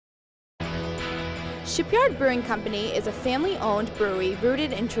Shipyard Brewing Company is a family-owned brewery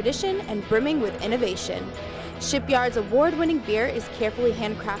rooted in tradition and brimming with innovation. Shipyard's award-winning beer is carefully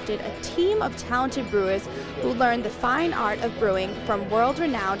handcrafted a team of talented brewers who learn the fine art of brewing from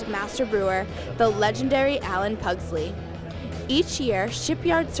world-renowned master brewer, the legendary Alan Pugsley. Each year,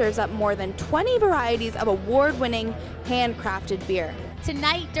 Shipyard serves up more than 20 varieties of award-winning handcrafted beer.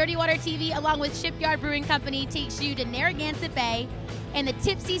 Tonight, Dirty Water TV, along with Shipyard Brewing Company, takes you to Narragansett Bay and the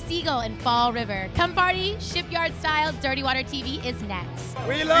Tipsy Seagull in Fall River. Come party, Shipyard style. Dirty Water TV is next.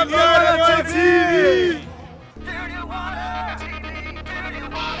 We love Dirty Water TV! Dirty Water TV, Dirty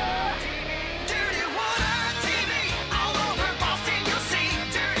Water TV, Dirty Water TV. All over Boston you'll see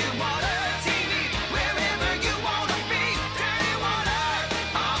Dirty Water TV. Wherever you wanna be, Dirty Water.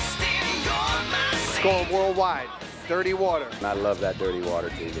 Boston, you're my city. It's going worldwide. Dirty Water. I love that Dirty Water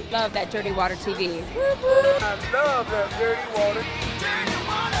TV. Love that Dirty Water TV. I love that Dirty Water. Dirty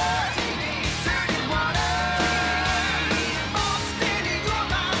Water TV, Dirty Water. Boston, you're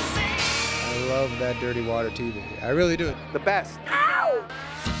my city. I love that Dirty Water TV. I really do. The best.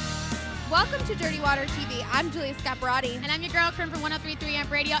 Welcome to Dirty Water TV. I'm Julia Scaparotti. And I'm your girl, Corinne from 103.3 Amp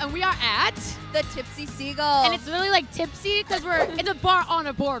Radio, and we are at The Tipsy Seagull. and it's really like tipsy because it's a bar on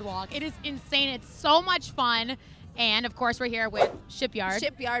a boardwalk. It is insane. It's so much fun. And of course, we're here with Shipyard.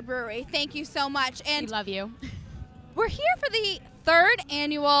 Shipyard Brewery. Thank you so much. We And love you. we're here for the 3rd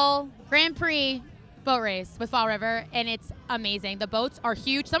annual Grand Prix boat race with Fall River, and it's amazing. The boats are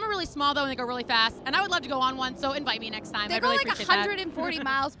huge. Some are really small though, and they go really fast. And I would love to go on one, so invite me next time. They I go really like appreciate 140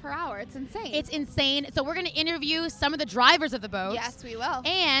 miles per hour. It's insane. It's insane. So we're going to interview some of the drivers of the boats. Yes, we will.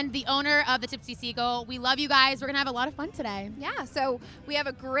 And the owner of the Tipsy Seagull. We love you guys. We're going to have a lot of fun today. Yeah, so we have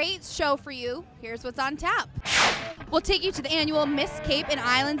a great show for you. Here's what's on tap. We'll take you to the annual Miss Cape and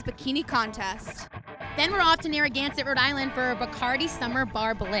Islands Bikini Contest. Then we're off to Narragansett, Rhode Island for Bacardi Summer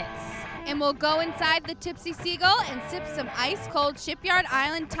Bar Blitz. And we'll go inside the Tipsy Seagull and sip some ice-cold Shipyard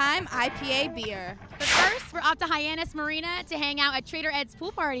Island Time IPA beer. But first, we're off to Hyannis Marina to hang out at Trader Ed's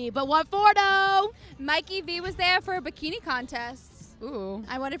pool party. But what for, though? Mikey V was there for a bikini contest. Ooh.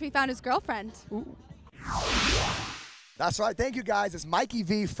 I wonder if he found his girlfriend. That's right. Thank you, guys. It's Mikey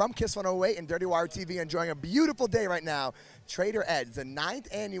V from Kiss 108 and Dirty Water TV enjoying a beautiful day right now. Trader Ed's, the 9th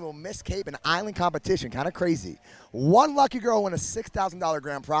annual Miss Cape and Island competition. Kind of crazy. One lucky girl won a $6,000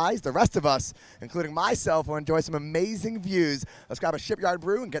 grand prize. The rest of us, including myself, will enjoy some amazing views. Let's grab a Shipyard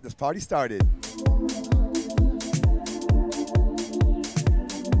Brew and get this party started.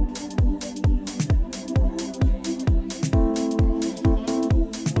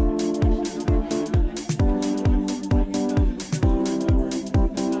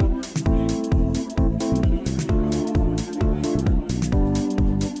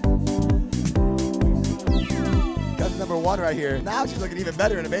 Number 1 right here. Now she's looking even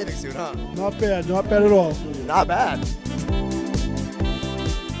better in a bathing suit, huh? Not bad at all. Not bad.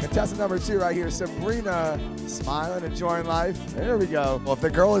 Contestant number 2 right here, Sabrina, smiling, enjoying life. There we go. Well, if the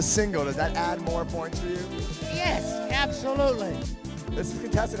girl is single, does that add more points for you? Yes, absolutely. This is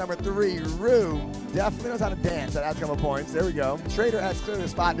contestant number 3, Rue. Definitely knows how to dance. That adds a couple points. There we go. Trader Ed's clearly the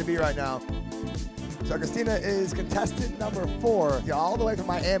spot to be right now. So Christina is contestant number 4. Yeah, all the way from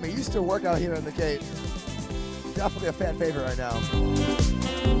Miami. Used to work out here in the Cape. Definitely a fan favorite right now.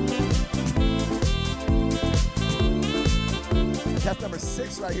 Test number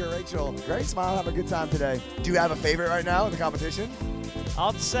 6 right here, Rachel. Great smile, have a good time today. Do you have a favorite right now in the competition?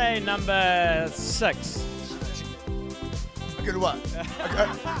 I'd say number 6. A good what?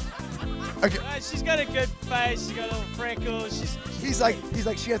 She's got a good face, she's got little freckles. He's like,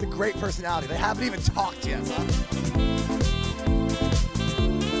 she has a great personality. They haven't even talked yet. Huh?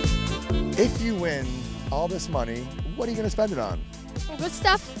 If you win all this money, what are you going to spend it on? Good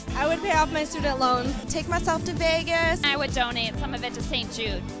stuff. I would pay off my student loans. Take myself to Vegas. I would donate some of it to St.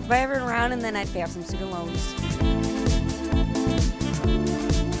 Jude. Buy everyone around and then I'd pay off some student loans.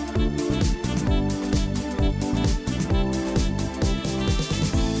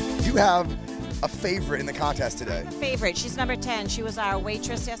 You have a favorite in the contest today. Favorite. She's number 10. She was our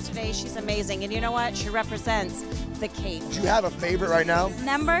waitress yesterday. She's amazing. And you know what? She represents the Cape. Do you have a favorite right now?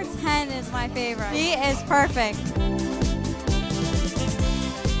 Number 10 is my favorite. She is perfect.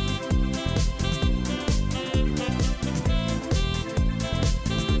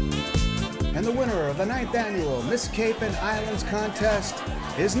 And the winner of the 9th annual Miss Cape and Islands contest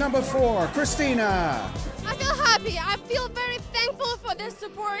is number 4, Christina. I feel happy. I feel very thankful for this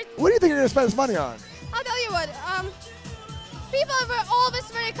support. What do you think you're going to spend this money on? I'll tell you what, people were always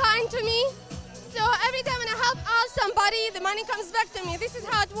very kind to me. So every time when I help out somebody, the money comes back to me. This is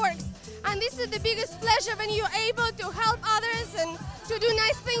how it works. And this is the biggest pleasure when you're able to help others and to do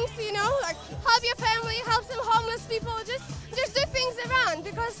nice things, you know, like help your family, help some homeless people, just do things around,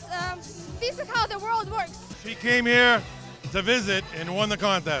 because this is how the world works. She came here to visit and won the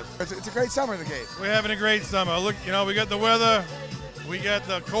contest. It's a great summer in the Cape. We're having a great summer. Look, you know, we got the weather, we got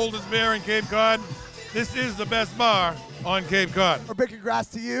the coldest beer in Cape Cod. This is the best bar on Cape Cod. A big congrats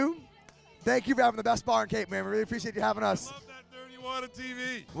to you. Thank you for having the best bar in Cape, man. We really appreciate you having us. Dirty Water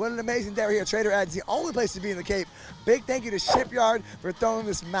TV. What an amazing day here at Trader Ed's, the only place to be in the Cape. Big thank you to Shipyard for throwing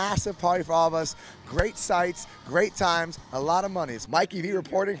this massive party for all of us. Great sights, great times, a lot of money. It's Mikey V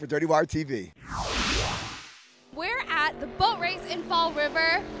reporting for Dirty Water TV. We're at the boat race in Fall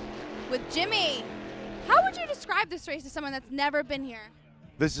River with Jimmy. How would you describe this race to someone that's never been here?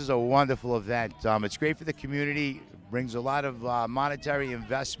 This is a wonderful event. It's great for the community, brings a lot of monetary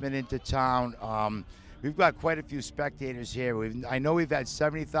investment into town. We've got quite a few spectators here. I know we've had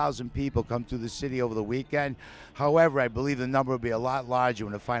 70,000 people come through the city over the weekend. However, I believe the number will be a lot larger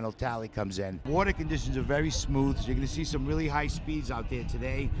when the final tally comes in. Water conditions are very smooth. So you're going to see some really high speeds out there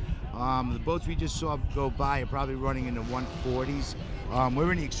today. The boats we just saw go by are probably running in the 140s.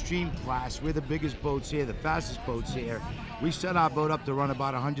 We're in the extreme class. We're the biggest boats here, the fastest boats here. We set our boat up to run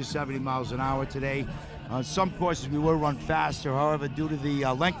about 170 miles an hour today. On some courses we will run faster. However, due to the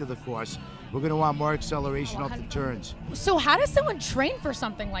length of the course, we're going to want more acceleration off the turns. So how does someone train for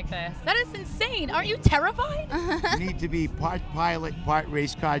something like this? That is insane. Aren't you terrified? You need to be part pilot, part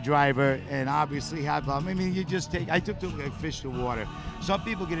race car driver, and obviously have, I mean, you just take, I took to fish the water. Some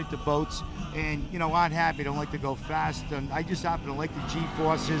people get into boats and, you know, aren't happy, don't like to go fast, and I just happen to like the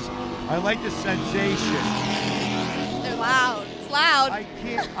G-forces. I like the sensation. They're loud. It's loud.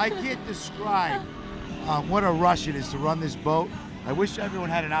 I can't describe what a rush it is to run this boat. I wish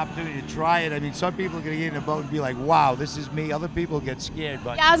everyone had an opportunity to try it. I mean, some people are going to get in a boat and be like, wow, this is me. Other people get scared.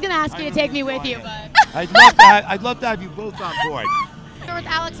 But yeah, I was going to ask you to take me with you. But I'd love to have you both on board. We're with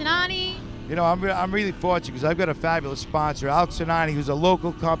Alex and Ani. You know, I'm really fortunate because I've got a fabulous sponsor, Alex and Ani, who's a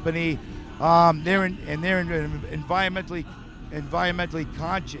local company. They're an environmentally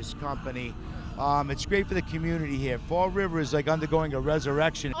conscious company. It's great for the community here. Fall River is like undergoing a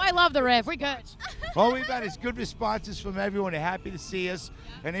resurrection. Oh, I love the Riv. We're good. All we've had is good responses from everyone. They're happy to see us,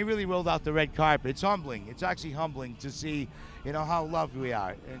 and they really rolled out the red carpet. It's humbling. It's actually humbling to see, you know, how loved we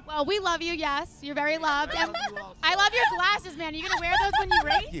are. Well, we love you, yes. You're very loved. And I love your glasses, man. Are you going to wear those when you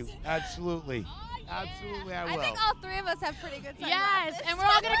race? Thank you. Absolutely. Absolutely, I will. I think all three of us have pretty good sunglasses. Yes, and we're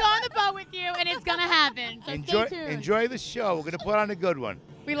all going to go on the boat with you, and it's going to happen. So stay tuned. Enjoy the show. We're going to put on a good one.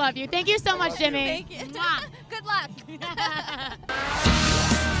 We love you. Thank you so much, Jimmy. Thank you. Good luck.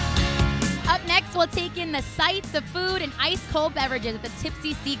 Up next, we'll take in the sights, the food, and ice-cold beverages at the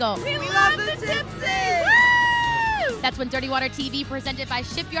Tipsy Seagull. We love the Tipsy! Woo! That's when Dirty Water TV, presented by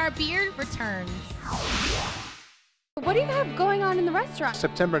Shipyard Beer, returns. What do you have going on in the restaurant?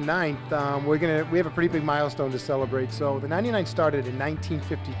 September 9th, we have a pretty big milestone to celebrate. So the 99 started in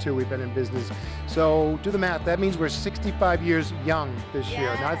 1952. We've been in business. So do the math. That means we're 65 years young this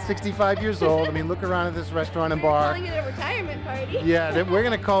year, not 65 years old. I mean, look around at this restaurant and bar. We're calling it a retirement party. Yeah, we're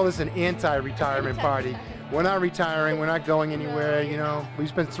going to call this an anti-retirement party. We're not retiring. We're not going anywhere. You know, we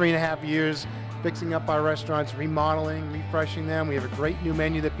spent 3.5 years fixing up our restaurants, remodeling, refreshing them. We have a great new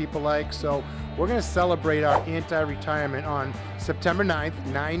menu that people like. So we're going to celebrate our anti-retirement on September 9th,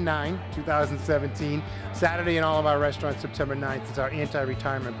 9/9/2017. Saturday in all of our restaurants, September 9th. It's our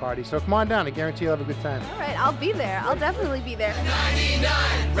anti-retirement party. So come on down. I guarantee you'll have a good time. All right, I'll be there. I'll definitely be there.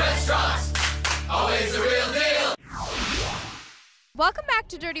 99 restaurants, always the real deal. Welcome back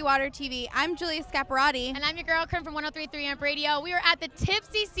to Dirty Water TV. I'm Julia Scaparotti. And I'm your girl, Corinne from 103.3 Amp Radio. We are at the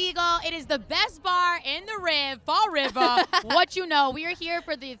Tipsy Seagull. It is the best bar in the Riv, Fall River. What you know. We are here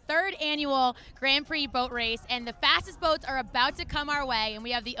for the 3rd annual Grand Prix boat race, and the fastest boats are about to come our way, and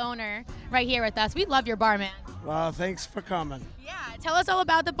we have the owner right here with us. We love your bar, man. Well, thanks for coming. Yeah, tell us all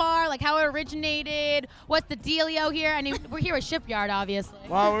about the bar, like how it originated, what's the dealio here? I mean, we're here at Shipyard, obviously.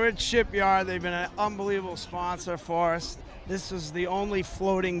 Well, we're at Shipyard. They've been an unbelievable sponsor for us. This is the only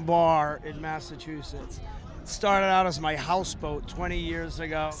floating bar in Massachusetts. It started out as my houseboat 20 years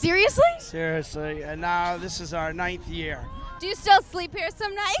ago. Seriously? Seriously, and now this is our 9th year. Do you still sleep here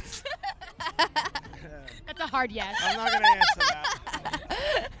some nights? That's a hard yes. I'm not going to answer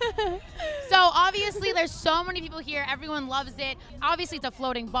that. So obviously there's so many people here. Everyone loves it. Obviously it's a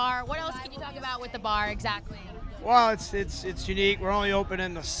floating bar. What else can you talk about with the bar exactly? Well, it's unique. We're only open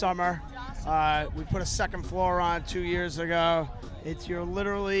in the summer. We put a 2nd floor on 2 years ago. You're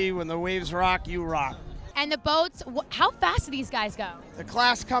literally, when the waves rock, you rock. And the boats, how fast do these guys go? The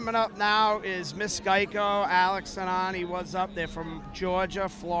class coming up now is Miss Geico, Alex and Ani. What's up? They're from Georgia,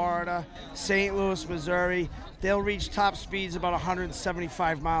 Florida, St. Louis, Missouri. They'll reach top speeds about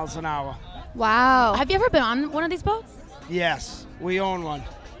 175 miles an hour. Wow. Have you ever been on one of these boats? Yes, we own one.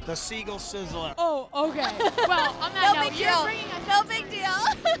 The Seagull Sizzler. Oh, okay. Well, on that No note, big you're deal. bringing us No big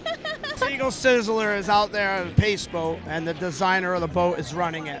deal. Seagull Sizzler is out there on a pace boat, and the designer of the boat is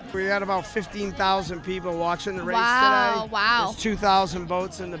running it. We had about 15,000 people watching the race Wow, today. wow. There's 2,000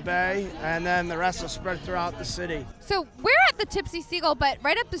 boats in the bay, and then the rest are spread throughout the city. So we're at the Tipsy Seagull, but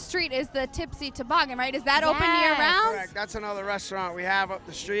right up the street is the Tipsy Toboggan, right? Is that open year-round? Correct. That's another restaurant we have up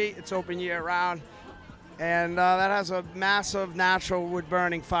the street. It's open year-round. And that has a massive natural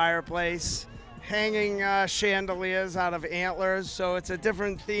wood-burning fireplace, hanging chandeliers out of antlers, so it's a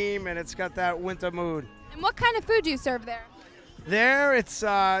different theme, and it's got that winter mood. And what kind of food do you serve there? There, it's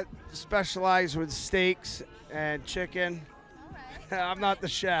specialized with steaks and chicken. I'm not the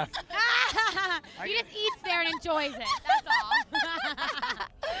chef. He just eats there and enjoys it. That's all.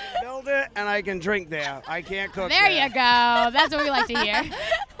 Build it, and I can drink there. I can't cook There you go. That's what we like to hear.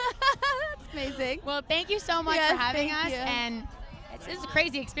 That's amazing. Well, thank you so much Yes, for having thank us. you. And it's a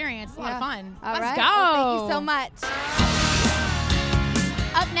crazy experience. It's a lot of fun. All Let's right. go. Well, thank you so much.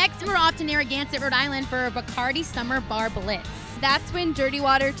 Up next, we're off to Narragansett, Rhode Island for Bacardi Summer Bar Blitz. That's when Dirty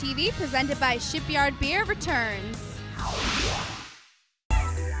Water TV, presented by Shipyard Beer, returns.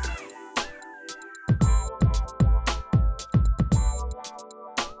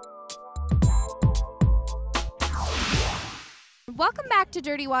 Welcome back to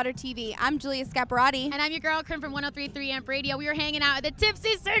Dirty Water TV. I'm Julia Scaparotti. And I'm your girl, Corinne from 103.3 Amp Radio. We are hanging out at the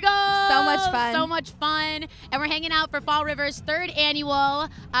Tipsy Seagull. So much fun. So much fun. And we're hanging out for Fall River's third annual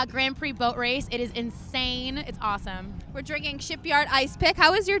Grand Prix boat race. It is insane. It's awesome. We're drinking Shipyard Ice Pick.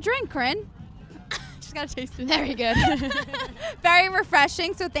 How was your drink, Corinne? Just gotta taste it. Very good. Very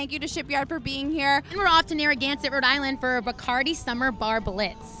refreshing, so thank you to Shipyard for being here. And we're off to Narragansett, Rhode Island for Bacardi Summer Bar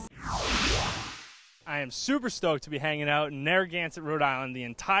Blitz. I am super stoked to be hanging out in Narragansett, Rhode Island the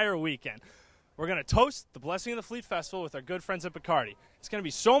entire weekend. We're going to toast the Blessing of the Fleet Festival with our good friends at Bacardi. It's going to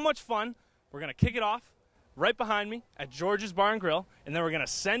be so much fun. We're going to kick it off right behind me at George's Bar and Grill, and then we're going to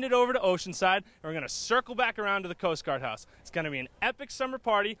send it over to Oceanside, and we're going to circle back around to the Coast Guard House. It's going to be an epic summer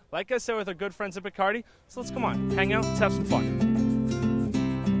party, like I said, with our good friends at Bacardi. So let's come on, hang out, let's have some fun.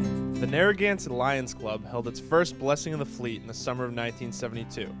 The Narragansett Lions Club held its first Blessing of the Fleet in the summer of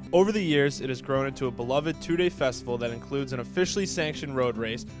 1972. Over the years, it has grown into a beloved two-day festival that includes an officially sanctioned road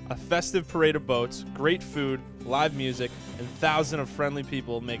race, a festive parade of boats, great food, live music, and thousands of friendly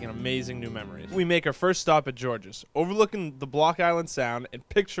people making amazing new memories. We make our first stop at George's, overlooking the Block Island Sound and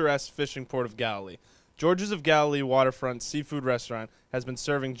picturesque fishing port of Galilee. George's of Galilee waterfront seafood restaurant has been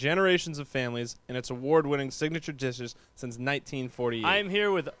serving generations of families in its award-winning signature dishes since 1948. I am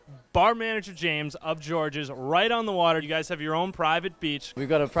here with bar manager James of George's, right on the water. You guys have your own private beach. We've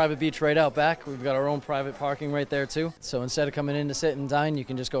got a private beach right out back. We've got our own private parking right there too. So instead of coming in to sit and dine, you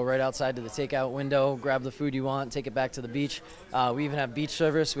can just go right outside to the takeout window, grab the food you want, take it back to the beach. We even have beach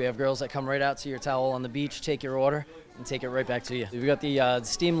service. We have girls that come right out to your towel on the beach, take your order, and take it right back to you. We've got the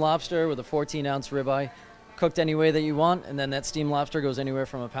steamed lobster with a 14-ounce ribeye, cooked any way that you want, and then that steamed lobster goes anywhere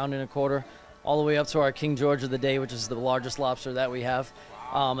from 1.25 pounds all the way up to our King George of the day, which is the largest lobster that we have.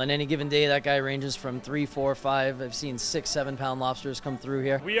 On any given day, that guy ranges from 3, 4, 5. I've seen 6, 7 pound lobsters come through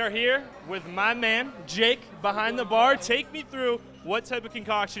here. We are here with my man, Jake, behind the bar. Take me through what type of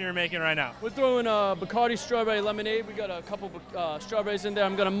concoction you're making right now. We're throwing a Bacardi strawberry lemonade. We got a couple strawberries in there.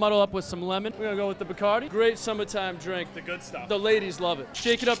 I'm gonna muddle up with some lemon. We're gonna go with the Bacardi. Great summertime drink. The good stuff. The ladies love it.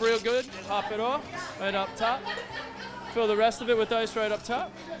 Shake it up real good. Top it off right up top. Fill the rest of it with ice right up top.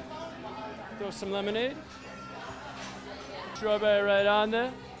 Throw some lemonade. Strawberry right on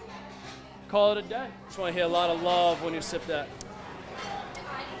there. Call it a day. Just want to hear a lot of love when you sip that.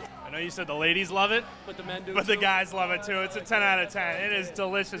 I know you said the ladies love it, but the men do but too. the guys love it too. It's a 10 out of 10. It is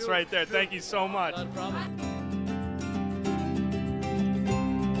delicious right there. Thank you so much. Not a problem.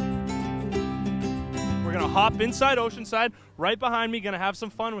 We're gonna hop inside Oceanside, right behind me, gonna have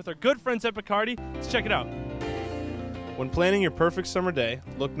some fun with our good friends at Bacardi. Let's check it out. When planning your perfect summer day,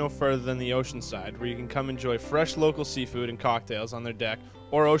 look no further than the Oceanside, where you can come enjoy fresh local seafood and cocktails on their deck,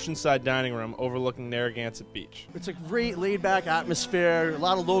 or Oceanside dining room overlooking Narragansett Beach. It's a great laid-back atmosphere. A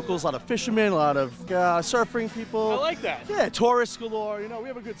lot of locals, a lot of fishermen, a lot of surfing people. I like that. Yeah, tourists galore. You know, we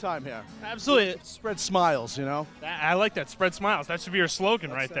have a good time here. Absolutely. Spread smiles, you know. I like that. Spread smiles. That should be your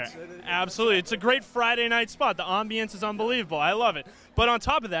slogan right there. Absolutely. It's a great Friday night spot. The ambience is unbelievable. I love it. But on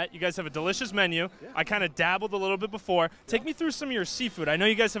top of that, you guys have a delicious menu. I kind of dabbled a little bit before. Take me through some of your seafood. I know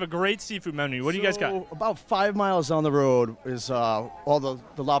you guys have a great seafood menu. What do you guys got? About 5 miles down the road is all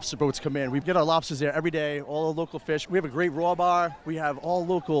the lobster boats come in. We get our lobsters there every day, all the local fish. We have a great raw bar. We have all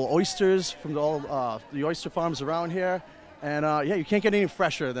local oysters from all the oyster farms around here. And yeah, you can't get any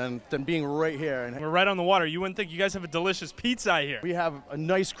fresher than being right here. And we're right on the water. You wouldn't think. You guys have a delicious pizza here. We have a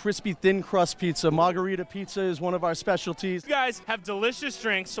nice, crispy, thin crust pizza. Margarita pizza is one of our specialties. You guys have delicious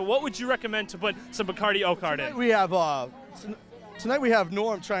drinks. So what would you recommend to put some Bacardi outta in? We have tonight we have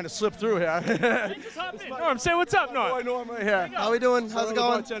Norm trying to slip through here. Norm, say what's up, Norm. Boy, Norm right here. How we doing? How's it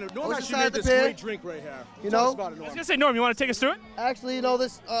going? Norm actually made this great drink right here. You know? I was going to say, Norm, you want to take us through it? Actually, you know,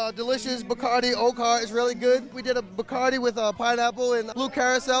 this delicious Bacardi Ocar is really good. We did a Bacardi with pineapple and blue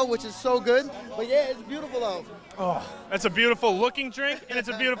carousel, which is so good. But yeah, it's beautiful out. Oh, that's a beautiful looking drink, and it's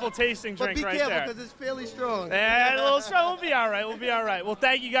a beautiful tasting drink right there. But be careful, because it's fairly strong. Yeah, a little strong. We'll be all right. We'll be all right. Well,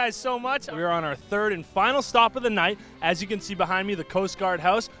 thank you guys so much. We're on our third and final stop of the night. As you can see behind me, the Coast Guard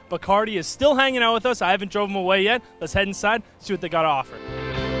House. Bacardi is still hanging out with us. I haven't drove them away yet. Let's head inside, see what they got to offer.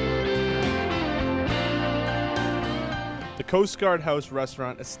 The Coast Guard House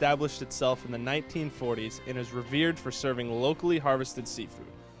restaurant established itself in the 1940s and is revered for serving locally harvested seafood.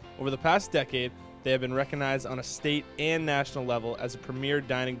 Over the past decade, they have been recognized on a state and national level as a premier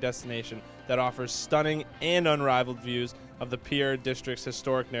dining destination that offers stunning and unrivaled views of the Pierre District's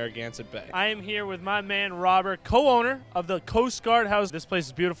historic Narragansett Bay. I am here with my man Robert, co-owner of the Coast Guard House. This place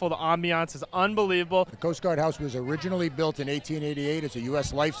is beautiful. The ambiance is unbelievable. The Coast Guard House was originally built in 1888 as a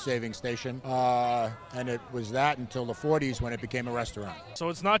U.S. life-saving station, and it was that until the 40s when it became a restaurant. So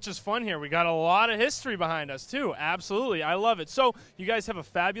it's not just fun here. We got a lot of history behind us, too. Absolutely. I love it. So you guys have a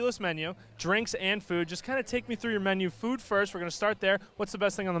fabulous menu, drinks and food. Just kind of take me through your menu. Food first. We're going to start there. What's the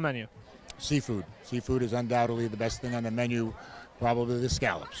best thing on the menu? Seafood. Seafood is undoubtedly the best thing on the menu, probably the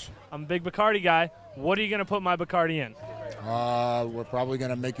scallops. I'm a big Bacardi guy. What are you going to put my Bacardi in? We're probably going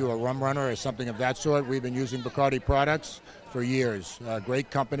to make you a rum runner or something of that sort. We've been using Bacardi products for years.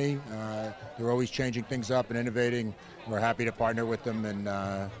 Great company. They're always changing things up and innovating. We're happy to partner with them and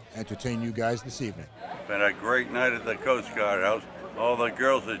entertain you guys this evening. Been a great night at the Coast Guard House. All the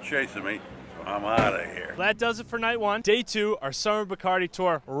girls are chasing me. I'm out of here. That does it for night one. Day two, our Summer Bacardi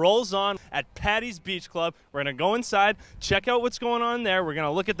tour rolls on at Patty's Beach Club. We're going to go inside, check out what's going on there. We're going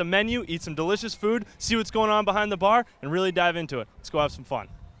to look at the menu, eat some delicious food, see what's going on behind the bar, and really dive into it. Let's go have some fun.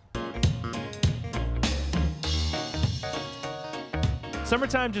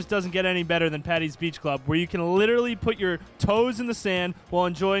 Summertime just doesn't get any better than Patty's Beach Club, where you can literally put your toes in the sand while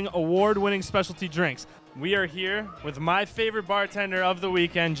enjoying award-winning specialty drinks. We are here with my favorite bartender of the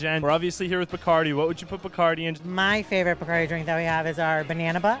weekend, Jen. We're obviously here with Bacardi. What would you put Bacardi in? My favorite Bacardi drink that we have is our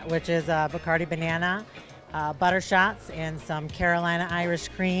banana butt, which is Bacardi banana, butter shots, and some Carolina Irish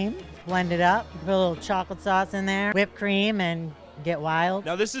cream. Blend it up, put a little chocolate sauce in there, whipped cream, and get wild.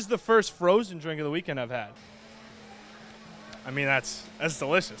 Now, this is the first frozen drink of the weekend I've had. I mean, that's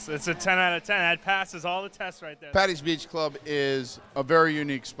delicious. It's a 10 out of 10. That passes all the tests right there. Patty's Beach Club is a very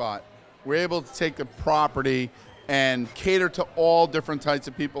unique spot. We're able to take the property and cater to all different types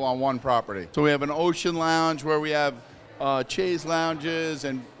of people on one property. So we have an ocean lounge where we have chaise lounges,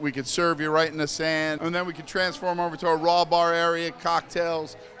 and we could serve you right in the sand. And then we could transform over to a raw bar area,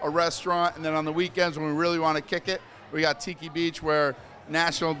 cocktails, a restaurant. And then on the weekends when we really want to kick it, we got Tiki Beach where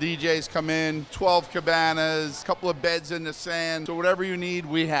national DJs come in, 12 cabanas, a couple of beds in the sand. So whatever you need,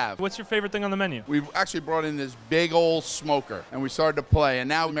 we have. What's your favorite thing on the menu? We've actually brought in this big old smoker, and we started to play, and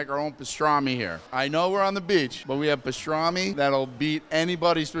now we make our own pastrami here. I know we're on the beach, but we have pastrami that'll beat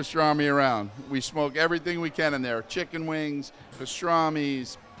anybody's pastrami around. We smoke everything we can in there, chicken wings,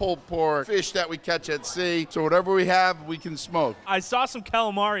 pastramis, pulled pork, fish that we catch at sea. So whatever we have, we can smoke. I saw some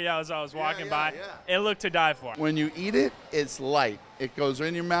calamari as I was walking by. It looked to die for. When you eat it, it's light. It goes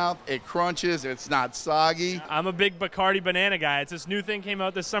in your mouth, it crunches, it's not soggy. I'm a big Bacardi banana guy. It's this new thing came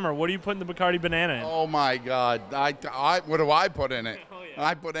out this summer. What do you put in the Bacardi banana in? Oh my God, what do I put in it? Oh, yeah.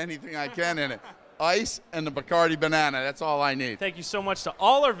 I put anything I can in it. Ice and the Bacardi banana, that's all I need. Thank you so much to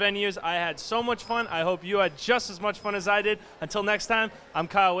all our venues. I had so much fun. I hope you had just as much fun as I did. Until next time, I'm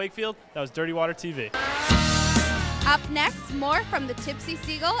Kyle Wakefield. That was Dirty Water TV. Up next, more from the Tipsy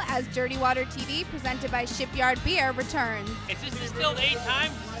Seagull as Dirty Water TV, presented by Shipyard Beer, returns. It's just distilled 8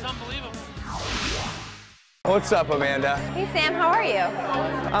 times. This is unbelievable. What's up, Amanda? Hey Sam, how are you?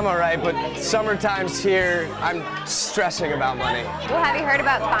 I'm all right, but summertime's here. I'm stressing about money. Well, have you heard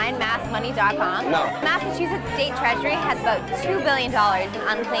about findmassmoney.com? No. Massachusetts State Treasury has about $2 billion in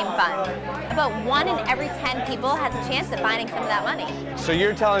unclaimed funds. About 1 in every 10 people has a chance of finding some of that money. So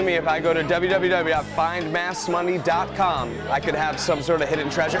you're telling me if I go to www.findmassmoney.com, I could have some sort of hidden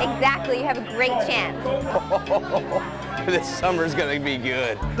treasure? Exactly, you have a great chance. This summer's gonna be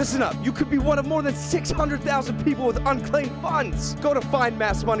good. Listen up, you could be one of more than 600,000 people with unclaimed funds. Go to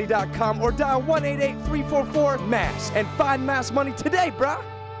findmassmoney.com or dial 1-888-344-MASS and find Mass Money today, brah.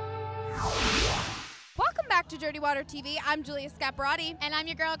 Welcome back to Dirty Water TV. I'm Julia Scaparotti. And I'm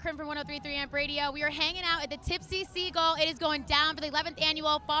your girl, Corinne from 103.3 Amp Radio. We are hanging out at the Tipsy Seagull. It is going down for the 11th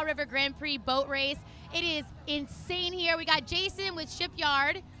annual Fall River Grand Prix boat race. It is insane here. We got Jason with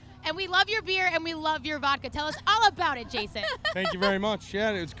Shipyard. And we love your beer and we love your vodka. Tell us all about it, Jason. Thank you very much. Yeah,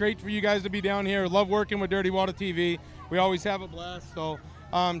 it's great for you guys to be down here. Love working with Dirty Water TV. We always have a blast. So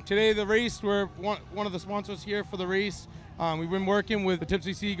today the race, we're one of the sponsors here for the race. We've been working with the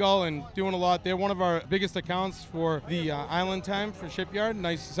Tipsy Seagull and doing a lot. They're one of our biggest accounts for the Island Time for Shipyard,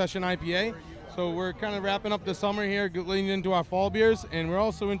 nice session IPA. So we're kind of wrapping up the summer here, leading into our fall beers. And we're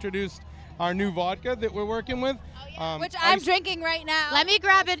also introduced our new vodka that we're working with. Which I'm drinking right now. Let me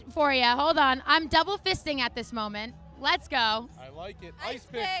grab it for you. Hold on. I'm double fisting at this moment. Let's go. I like it. Ice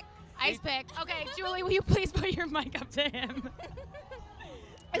pick. Ice pick. Okay, Julie, will you please put your mic up to him?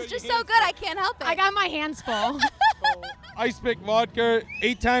 It's just so good, I can't help it. I got my hands full. Ice pick vodka,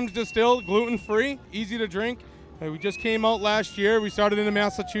 8 times distilled, gluten-free, easy to drink. We just came out last year. We started in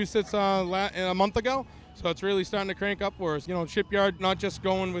Massachusetts a month ago. So it's really starting to crank up for us. You know, Shipyard not just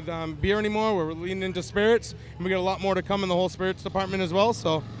going with beer anymore. We're leaning into spirits, and we got a lot more to come in the whole spirits department as well.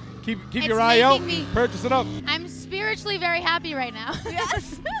 So keep your eye out, purchase it up. I'm spiritually very happy right now.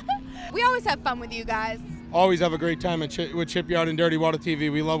 Yes. We always have fun with you guys. Always have a great time with Shipyard and Dirty Water TV.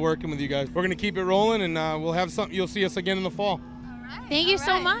 We love working with you guys. We're gonna keep it rolling, and we'll have something. You'll see us again in the fall. Thank you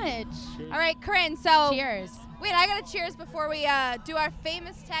so much. All right, Corinne, so. Cheers. Wait, I got to cheers before we do our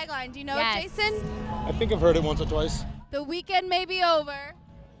famous tagline. Do you know it, Jason? I think I've heard it once or twice. The weekend may be over,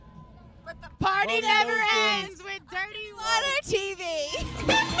 but the party never ends with Dirty Water TV.